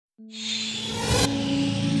So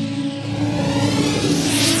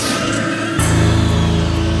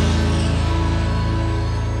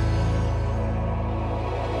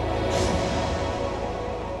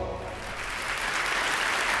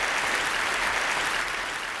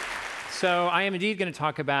I am indeed going to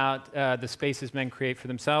talk about the spaces men create for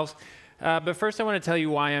themselves. But first I want to tell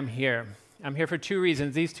you why I'm here. I'm here for two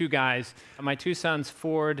reasons. These two guys, my two sons,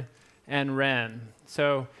 Ford and Ren.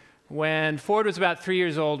 So when Ford was about 3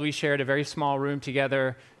 years old, we shared a very small room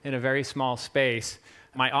together in a very small space.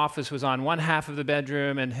 My office was on one half of the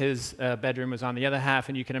bedroom, and his bedroom was on the other half.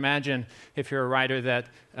 And you can imagine, if you're a writer, that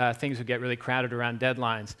things would get really crowded around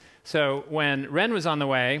deadlines. So when Ren was on the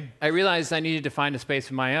way, I realized I needed to find a space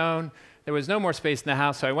of my own. There was no more space in the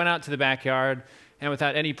house, so I went out to the backyard, and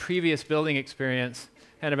without any previous building experience,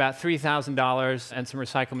 and about $3,000 and some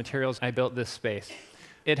recycled materials, I built this space.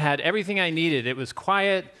 It had everything I needed. It was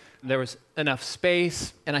quiet, there was enough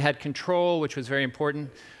space, and I had control, which was very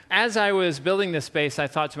important. As I was building this space, I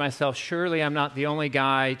thought to myself, surely I'm not the only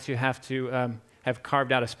guy to have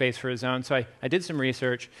carved out a space for his own. So I did some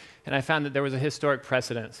research, and I found that there was a historic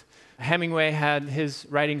precedent. Hemingway had his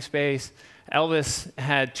writing space. Elvis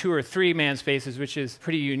had 2 or 3 man spaces, which is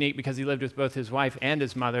pretty unique because he lived with both his wife and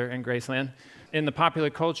his mother in Graceland. In the popular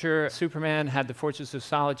culture, Superman had the Fortress of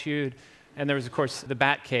Solitude, and there was, of course, the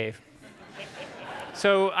Bat Cave.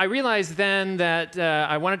 So I realized then that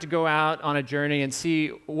I wanted to go out on a journey and see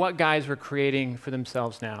what guys were creating for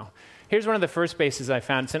themselves now. Here's one of the first spaces I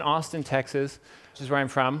found. It's in Austin, Texas, which is where I'm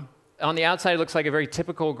from. On the outside, it looks like a very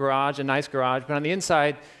typical garage, a nice garage, but on the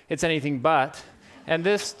inside, it's anything but. And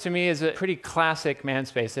this, to me, is a pretty classic man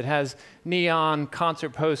space. It has neon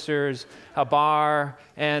concert posters, a bar,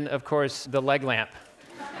 and, of course, the leg lamp,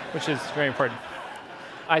 which is very important.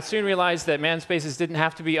 I soon realized that man spaces didn't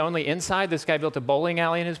have to be only inside. This guy built a bowling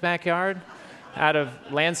alley in his backyard out of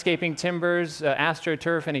landscaping timbers,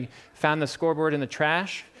 AstroTurf, and he found the scoreboard in the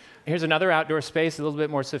trash. Here's another outdoor space, a little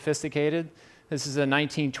bit more sophisticated. This is a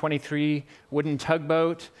 1923 wooden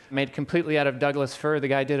tugboat made completely out of Douglas fir. The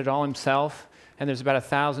guy did it all himself. And there's about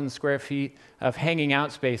 1,000 square feet of hanging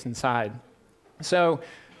out space inside. So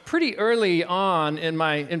pretty early on in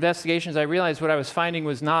my investigations, I realized what I was finding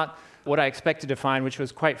was not what I expected to find, which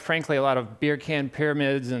was, quite frankly, a lot of beer can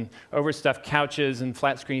pyramids and overstuffed couches and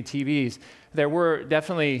flat-screen TVs. There were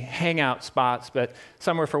definitely hangout spots, but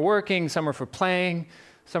some were for working, some were for playing,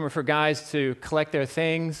 some were for guys to collect their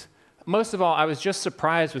things. Most of all, I was just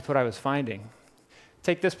surprised with what I was finding.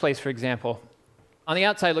 Take this place, for example. On the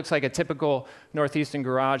outside, it looks like a typical northeastern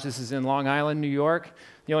garage. This is in Long Island, New York.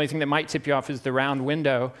 The only thing that might tip you off is the round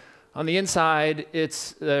window. On the inside,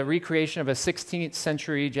 it's the recreation of a 16th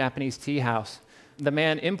century Japanese tea house. The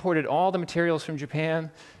man imported all the materials from Japan,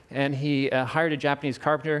 and he hired a Japanese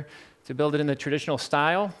carpenter to build it in the traditional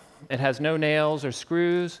style. It has no nails or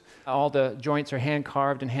screws. All the joints are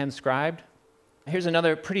hand-carved and hand-scribed. Here's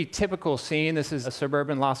another pretty typical scene. This is a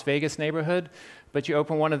suburban Las Vegas neighborhood, but you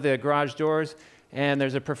open one of the garage doors, and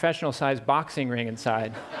there's a professional-sized boxing ring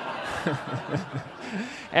inside.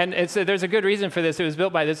 And there's a good reason for this. It was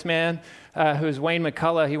built by this man, who is Wayne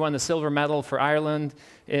McCullough. He won the silver medal for Ireland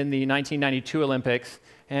in the 1992 Olympics.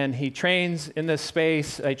 And he trains in this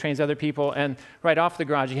space. He trains other people. And right off the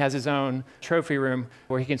garage, he has his own trophy room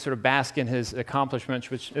where he can sort of bask in his accomplishments,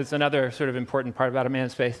 which is another sort of important part about a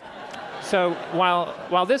man's space. So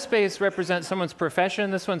while this space represents someone's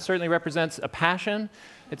profession, this one certainly represents a passion.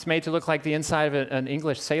 It's made to look like the inside of an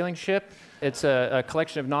English sailing ship. It's a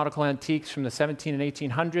collection of nautical antiques from the 1700s and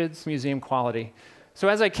 1800s, museum quality. So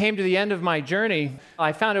as I came to the end of my journey,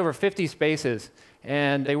 I found over 50 spaces.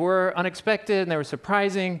 And they were unexpected, and they were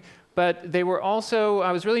surprising, but they were also,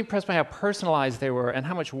 I was really impressed by how personalized they were and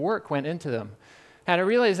how much work went into them. And I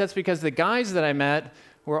realized that's because the guys that I met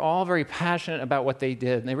were all very passionate about what they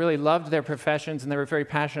did. And they really loved their professions, and they were very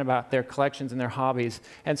passionate about their collections and their hobbies.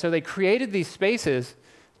 And so they created these spaces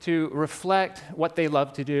to reflect what they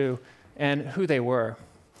loved to do and who they were.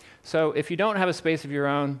 So if you don't have a space of your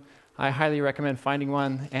own, I highly recommend finding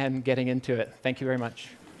one and getting into it. Thank you very much.